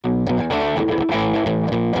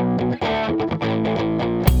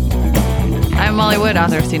Hollywood,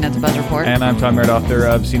 author of CNet's Buzz Report. And I'm Tom Merritt, author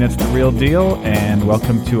of CNet's The Real Deal, and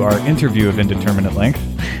welcome to our interview of indeterminate length.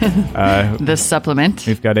 The supplement.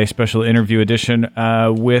 We've got a special interview edition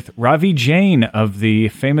with Ravi Jain of the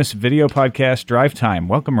famous video podcast DriveTime.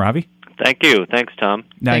 Welcome, Ravi. Thank you. Thanks, Tom.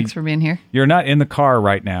 Now, Thanks for being here. You're not in the car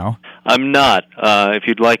right now. I'm not. If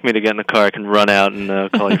you'd like me to get in the car, I can run out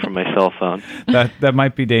and call you from my cell phone. That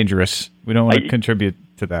might be dangerous. We don't want to contribute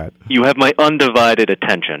to that. You have my undivided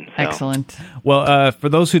attention. So. Excellent. Well, for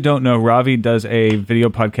those who don't know, Ravi does a video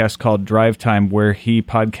podcast called DriveTime where he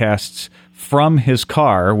podcasts from his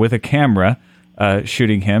car with a camera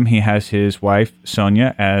shooting him. He has his wife,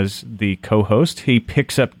 Sonia, as the co-host. He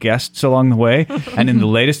picks up guests along the way. And in the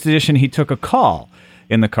latest edition, he took a call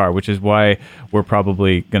in the car, which is why we're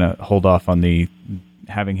probably going to hold off on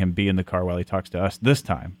having him be in the car while he talks to us this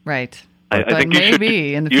time. Right. I think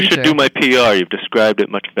maybe in the future. You should do my PR. You've described it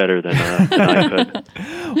much better than I could.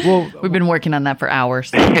 Well, we've been working on that for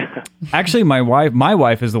hours. Actually, my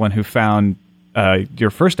wife is the one who found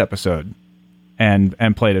your first episode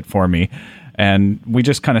and played it for me. And we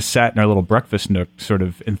just kind of sat in our little breakfast nook, sort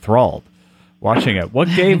of enthralled, watching it. What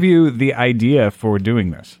gave you the idea for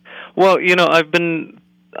doing this? Well, I've been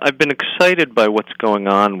excited by what's going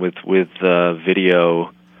on with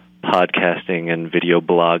video podcasting and video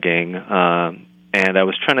blogging, and I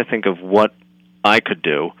was trying to think of what I could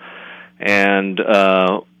do, and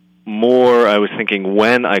more I was thinking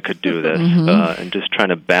when I could do this, and just trying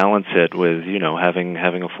to balance it with having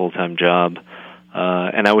a full-time job.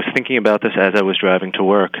 And I was thinking about this as I was driving to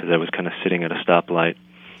work, as I was kind of sitting at a stoplight,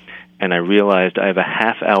 and I realized I have a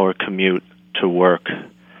half-hour commute to work,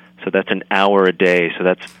 so that's an hour a day, so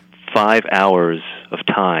that's 5 hours of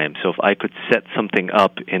time. So if I could set something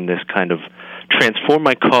up in this kind of, transform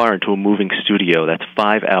my car into a moving studio, that's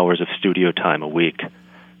 5 hours of studio time a week.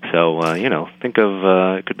 So, think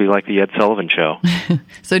of, it could be like the Ed Sullivan Show.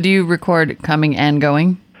 So do you record coming and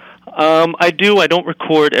going? I do. I don't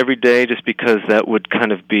record every day just because that would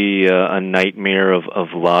kind of be a nightmare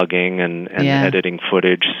of logging and editing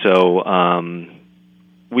footage. So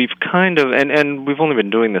we've kind of, and we've only been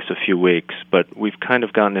doing this a few weeks, but we've kind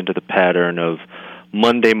of gotten into the pattern of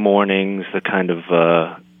Monday mornings, the kind of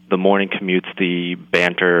the morning commutes, the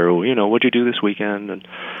banter, what'd you do this weekend? And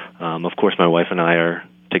of course my wife and I are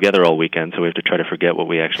together all weekend, so we have to try to forget what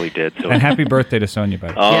we actually did. So and happy birthday to Sonia, by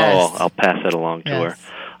the way. Oh, yes. I'll pass that along to her.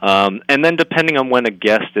 And then depending on when a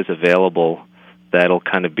guest is available, that'll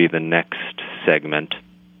kind of be the next segment.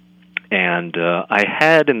 And I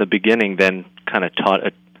had in the beginning then kind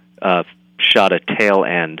of shot a tail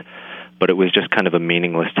end, but it was just kind of a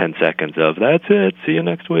meaningless 10 seconds of, that's it, see you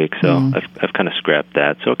next week. So I've kind of scrapped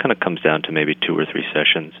that. So it kind of comes down to maybe 2 or 3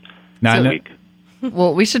 sessions a week.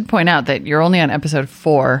 Well, we should point out that you're only on episode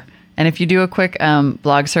 4, and if you do a quick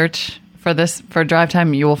blog search for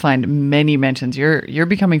DriveTime, you will find many mentions. You're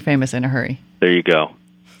becoming famous in a hurry. There you go.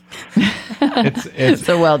 It's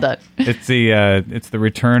so well done. It's the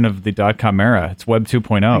return of the .com era. It's Web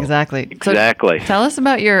 2.0. Exactly. Exactly. So tell us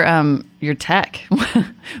about your tech.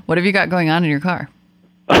 What have you got going on in your car?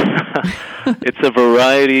 It's a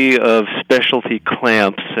variety of specialty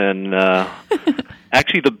clamps, and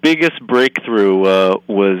actually the biggest breakthrough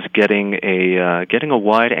was getting a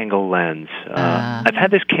wide-angle lens. I've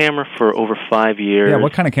had this camera for over 5 years. Yeah,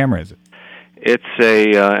 what kind of camera is it? It's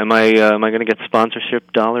a. Am I going to get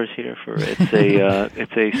sponsorship dollars here for?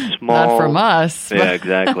 It's a small. Not from us. Yeah,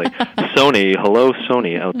 exactly. Sony, hello,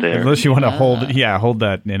 Sony out there. Unless you want to hold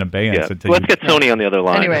that in abeyance. Yeah. Let's get Sony on the other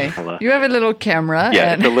line. Anyway, you have a little camera.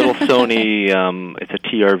 Yeah, it's a little Sony. It's a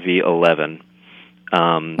TRV-11.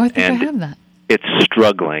 I think I have that. It's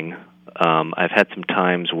struggling. I've had some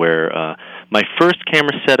times where my first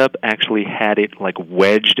camera setup actually had it like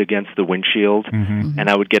wedged against the windshield, and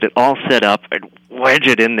I would get it all set up and wedge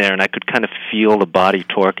it in there, and I could kind of feel the body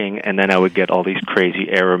torquing, and then I would get all these crazy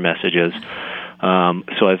error messages.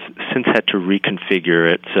 So I've since had to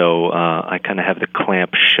reconfigure it, so I kind of have the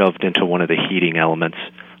clamp shoved into one of the heating elements,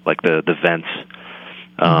 like the vents.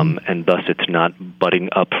 And thus it's not butting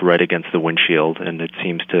up right against the windshield, and it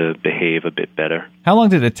seems to behave a bit better. How long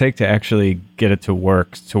did it take to actually get it to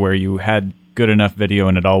work, to where you had good enough video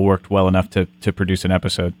and it all worked well enough to produce an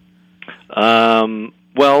episode?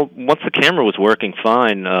 Well, once the camera was working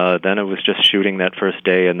fine, then it was just shooting that first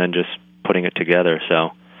day and then just putting it together.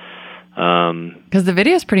 So, because the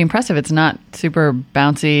video is pretty impressive. It's not super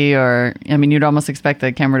bouncy, you'd almost expect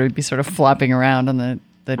the camera to be sort of flopping around on the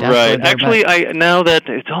dashboard. Right. Actually, now that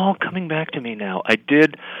it's all coming back to me now, I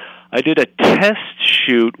did a test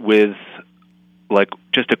shoot with like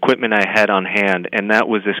just equipment I had on hand, and that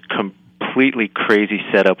was this completely crazy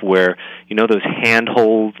setup where those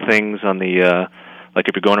handhold things on the like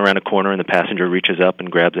if you're going around a corner and the passenger reaches up and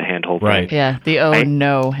grabs a handhold. Right. Yeah, the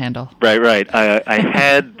no handle. Right. I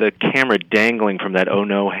had the camera dangling from that oh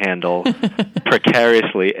no handle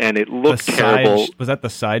precariously, and it looked terrible. Was that the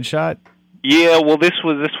side shot? Yeah, well, this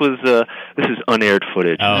is unaired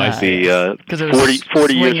footage. Oh, I see. Because it was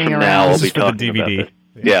 40 years swinging from around. now, I'll This be is for the talking about DVD.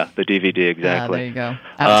 this. Yeah, the DVD, exactly. there you go.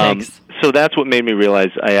 Outtakes. So that's what made me realize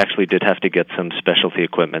I actually did have to get some specialty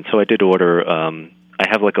equipment. So I did order, I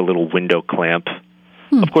have like a little window clamp.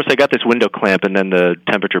 Of course, I got this window clamp, and then the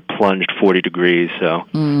temperature plunged 40 degrees, so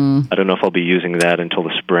I don't know if I'll be using that until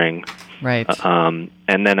the spring. Right. And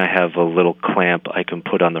then I have a little clamp I can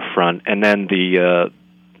put on the front. And then the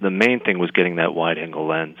main thing was getting that wide-angle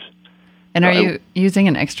lens. And are you using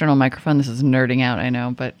an external microphone? This is nerding out, I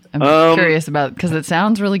know, but I'm curious about, because it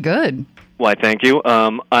sounds really good. Why, thank you.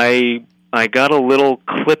 I got a little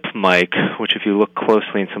clip mic, which if you look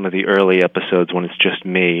closely in some of the early episodes when it's just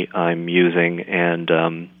me, I'm using,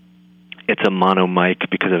 and it's a mono mic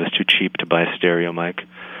because it was too cheap to buy a stereo mic.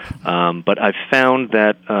 But I've found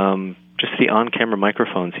that just the on-camera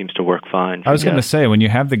microphone seems to work fine. I was going to say, when you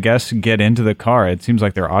have the guests get into the car, it seems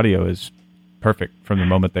like their audio is perfect from the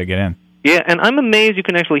moment they get in. Yeah, and I'm amazed you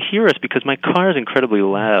can actually hear us because my car is incredibly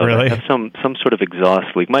loud. Really? I have some sort of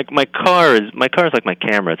exhaust leak. My car is like my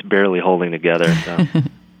camera; it's barely holding together. So.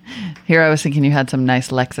 Here I was thinking you had some nice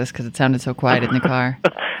Lexus because it sounded so quiet in the car.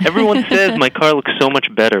 Everyone says my car looks so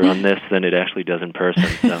much better on this than it actually does in person.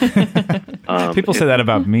 So. People say that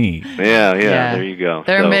about me. Yeah. There you go.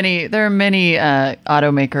 There are many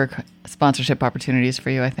automaker sponsorship opportunities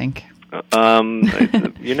for you, I think.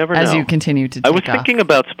 You never know. As you continue to take I was off. thinking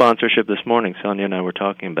about sponsorship this morning. Sonia and I were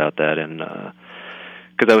talking about that, and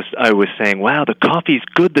because I was saying, wow, the coffee's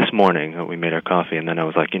good this morning. We made our coffee, and then I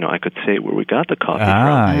was like, I could say where we got the coffee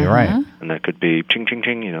from. You're right. And that could be ching, ching,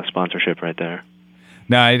 ching, sponsorship right there.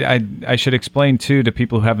 Now, I should explain, too, to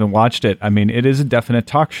people who haven't watched it. I mean, it is a definite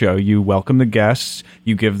talk show. You welcome the guests.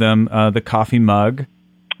 You give them the coffee mug.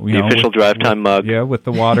 The official DriveTime mug. Yeah, with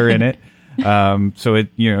the water in it. So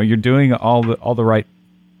you're doing all the right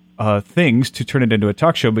things to turn it into a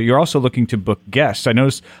talk show, but you're also looking to book guests. I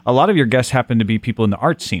noticed a lot of your guests happen to be people in the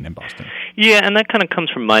art scene in Boston. Yeah, and that kind of comes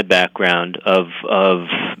from my background of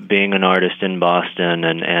being an artist in Boston,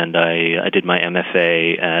 and I did my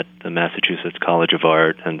MFA at the Massachusetts College of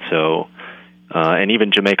Art, and so and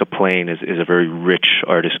even Jamaica Plain is a very rich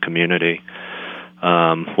artist community.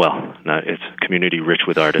 It's a community rich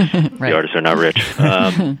with artists. Right. The artists are not rich.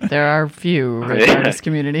 There are few rich artist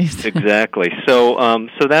communities. Exactly. So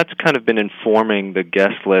that's kind of been informing the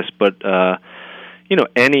guest list. But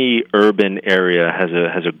any urban area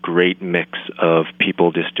has a great mix of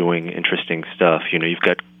people just doing interesting stuff. You've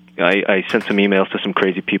got. I sent some emails to some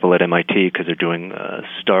crazy people at MIT because they're doing a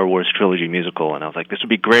Star Wars trilogy musical, and I was like, this would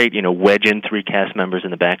be great, wedge in 3 cast members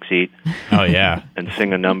in the back seat. Oh, yeah. And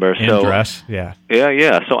sing a number. In dress, yeah.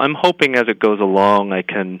 Yeah. So I'm hoping as it goes along I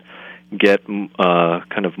can get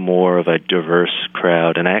kind of more of a diverse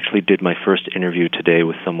crowd, and I actually did my first interview today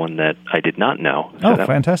with someone that I did not know. So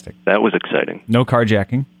fantastic. That was exciting. No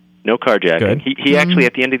carjacking. No carjacking. Good. He actually,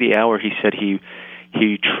 at the end of the hour, he said he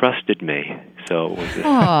trusted me. So it was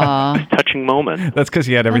a touching moment. That's because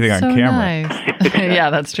he had everything on camera. Nice.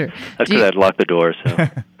 Yeah, that's true. That's because I had locked the door. So.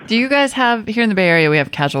 Do you guys have, here in the Bay Area, we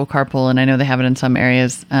have casual carpool, and I know they have it in some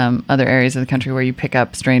areas, other areas of the country where you pick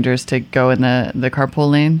up strangers to go in the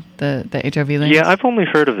carpool lane, the HOV lane? Yeah, I've only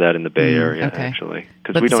heard of that in the Bay Area, actually.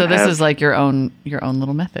 But, so this is like your own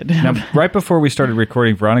little method. Now, right before we started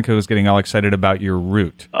recording, Veronica was getting all excited about your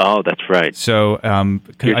route. Oh, that's right. So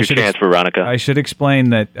here's your chance, Veronica. I should explain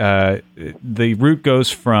that the route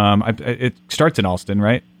goes from, it starts in Allston,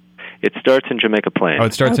 right? It starts in Jamaica Plain. Oh,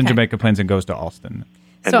 it starts in Jamaica Plains and goes to Allston.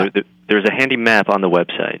 And there's a handy map on the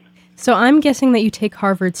website. So I'm guessing that you take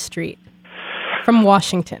Harvard Street from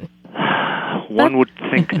Washington. One would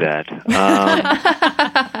think that.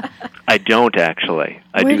 I don't, actually.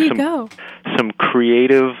 Where do you go? Some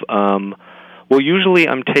creative... well, usually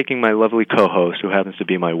I'm taking my lovely co-host, who happens to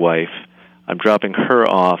be my wife. I'm dropping her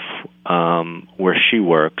off where she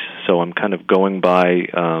works, so I'm kind of going by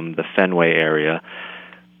the Fenway area,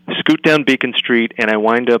 scoot down Beacon Street, and I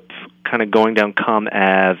wind up kind of going down Comm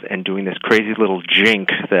Ave and doing this crazy little jink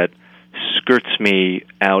that skirts me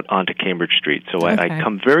out onto Cambridge Street. So I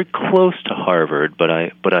come very close to Harvard, but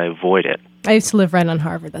I avoid it. I used to live right on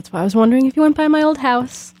Harvard. That's why I was wondering if you went by my old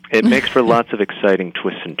house. It makes for lots of exciting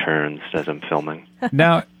twists and turns as I'm filming.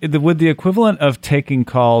 Now, would the equivalent of taking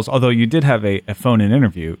calls, although you did have a phone-in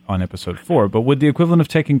interview on episode 4, but would the equivalent of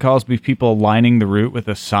taking calls be people lining the route with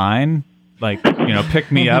a sign? like,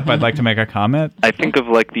 pick me up, I'd like to make a comment. I think of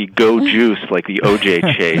like the Go Juice, like the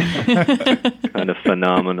OJ chase kind of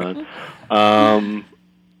phenomenon.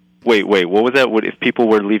 Wait, what was that? What if people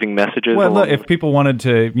were leaving messages? Well, look, if people wanted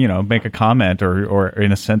to, make a comment or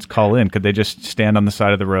in a sense call in, could they just stand on the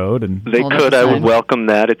side of the road and? They could. I would welcome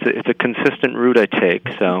that. It's a consistent route I take.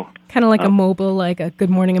 So kind of like a mobile, like a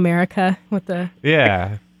Good Morning America with the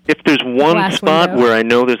If there's one spot window where I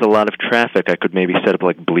know there's a lot of traffic, I could maybe set up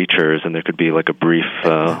like bleachers, and there could be like a brief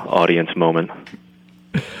audience moment.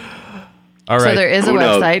 All right. So there is a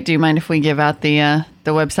website. Do you mind if we give out the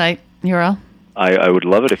website URL? I would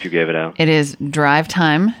love it if you gave it out. It is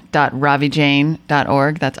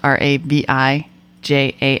drivetime.ravijain.org. That's RAVIJAIN,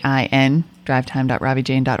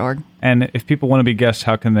 drivetime.ravijain.org. And if people want to be guests,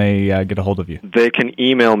 how can they get a hold of you? They can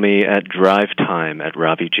email me at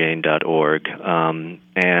drivetime@ravijain.org.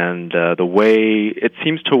 And the way it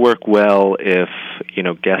seems to work well if,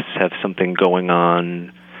 guests have something going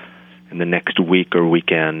on in the next week or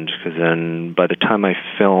weekend, because then by the time I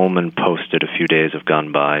film and post it, a few days have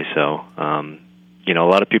gone by. So, a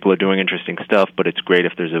lot of people are doing interesting stuff, but it's great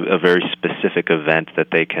if there's a very specific event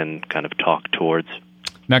that they can kind of talk towards.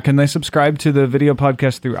 Now, can they subscribe to the video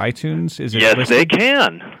podcast through iTunes? Yes, listed? They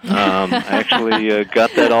can. I actually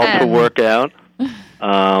got that all to work out.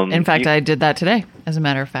 In fact, I did that today, as a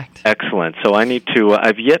matter of fact. Excellent. So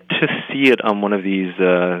I've yet to see it on one of these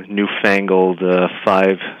newfangled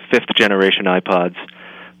fifth generation iPods,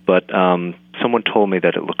 but someone told me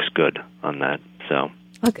that it looks good on that. So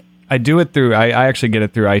okay. I do it through, I actually get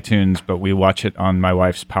it through iTunes, but we watch it on my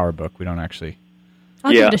wife's PowerBook. We don't actually.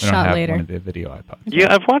 I'll give it a shot later. One of the video iPods.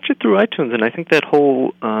 Yeah, I've watched it through iTunes, and I think that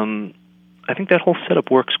whole setup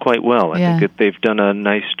works quite well. I think that they've done a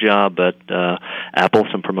nice job at Apple.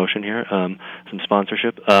 Some promotion here, some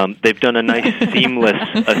sponsorship. They've done a nice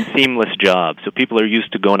seamless job. So people are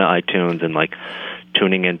used to going to iTunes and like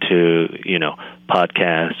tuning into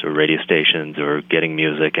podcasts or radio stations or getting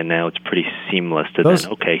music, and now it's pretty seamless to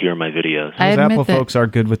here are my videos. Those Apple folks are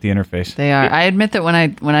good with the interface. They are. I admit that when I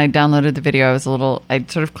downloaded the video, I sort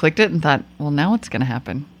of clicked it and thought, well, now what's going to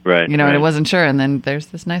happen? Right. And I wasn't sure, and then there's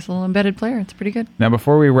this nice little embedded player. It's pretty good. Now,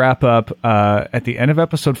 before we wrap up, at the end of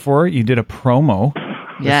episode 4, you did a promo.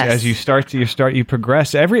 Yes. As you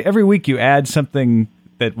progress. Every week you add something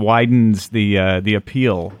that widens the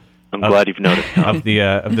appeal. I'm glad you've noticed of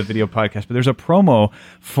the video podcast. But there's a promo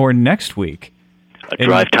for next week. A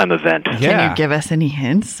drive time event. Yeah. Can you give us any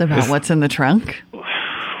hints about what's in the trunk?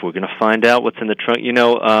 We're going to find out what's in the trunk.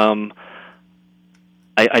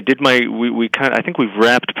 I did I think we've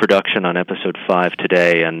wrapped production on episode 5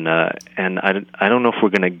 today, and I don't know if we're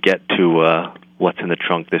going to get to what's in the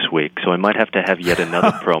trunk this week, so I might have to have yet another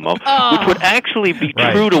promo, which would actually be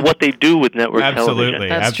true to what they do with network television.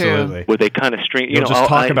 That's absolutely. true. Where they kind of string. You'll just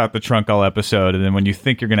talk about the trunk all episode, and then when you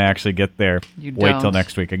think you're going to actually get there, wait till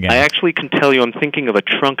next week again. I actually can tell you I'm thinking of a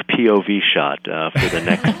trunk POV shot for the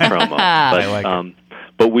next promo. But, I like it.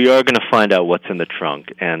 But we are going to find out what's in the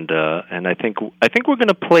trunk, and I think we're going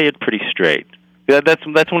to play it pretty straight. That's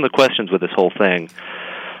one of the questions with this whole thing.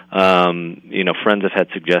 Friends have had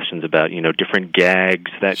suggestions about different gags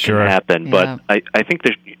that can happen, but I think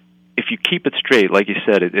if you keep it straight, like you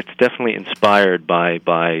said, it's definitely inspired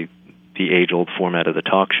by the age-old format of the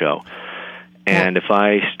talk show. And if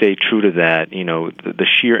I stay true to that, the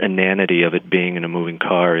sheer inanity of it being in a moving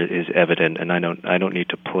car is evident, and I don't need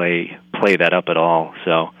to play that up at all.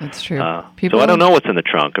 So that's true. So I don't know what's in the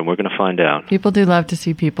trunk, and we're going to find out. People do love to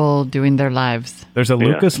see people doing their lives. There's a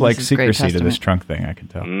Lucas-like secrecy to this trunk thing, I can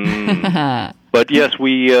tell. But yes,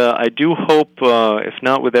 I do hope, if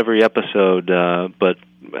not with every episode, but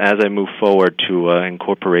as I move forward, to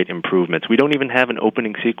incorporate improvements. We don't even have an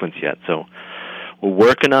opening sequence yet, so. We're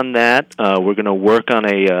working on that. We're going to work on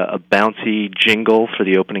a bouncy jingle for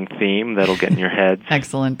the opening theme that'll get in your heads.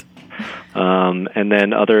 Excellent. And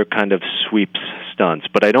then other kind of sweeps stunts.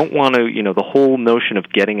 But I don't want to, the whole notion of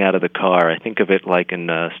getting out of the car, I think of it like in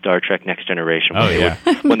Star Trek Next Generation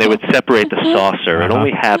when they would separate the saucer. It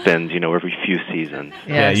only happens, every few seasons.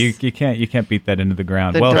 Yes. Yeah, you can't beat that into the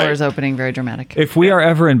ground. The door's opening, very dramatic. If we are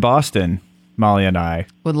ever in Boston, Molly and I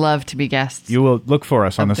would love to be guests. You will look for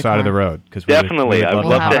us on the side of the road. Definitely. I would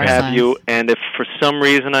love to have you. And if for some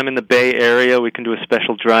reason I'm in the Bay Area, we can do a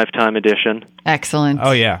special drive time edition. Excellent.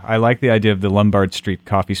 Oh, yeah. I like the idea of the Lombard Street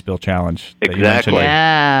Coffee Spill Challenge. Exactly.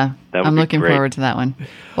 Yeah. I'm looking forward to that one.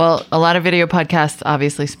 Well, a lot of video podcasts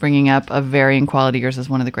obviously springing up of varying quality. Yours is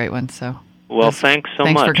one of the great ones. So, thanks so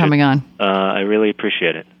much. Thanks for coming on. I really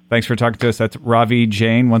appreciate it. Thanks for talking to us. That's Ravi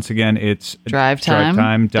Jain. Once again, it's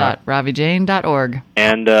drivetime.ravijane.org.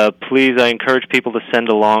 And please, I encourage people to send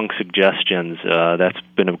along suggestions. That's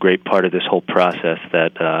been a great part of this whole process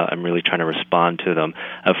that I'm really trying to respond to them.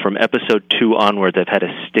 From episode 2 onwards, I've had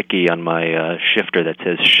a sticky on my shifter that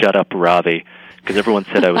says, "Shut up, Ravi," because everyone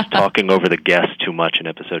said I was talking over the guest too much in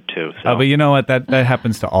episode 2. So. But you know what? That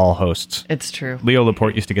happens to all hosts. It's true. Leo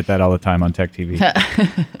Laporte used to get that all the time on Tech TV.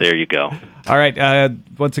 There you go. All right.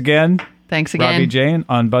 Once again, thanks again. Ravi Jain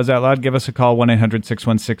on Buzz Out Loud. Give us a call,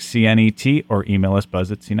 1-800-616-CNET, or email us,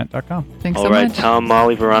 buzz@cnet.com. Thanks all so right, much. Tom,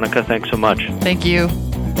 Molly, Veronica, thanks so much. Thank you.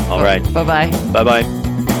 All right. Bye-bye. Bye-bye.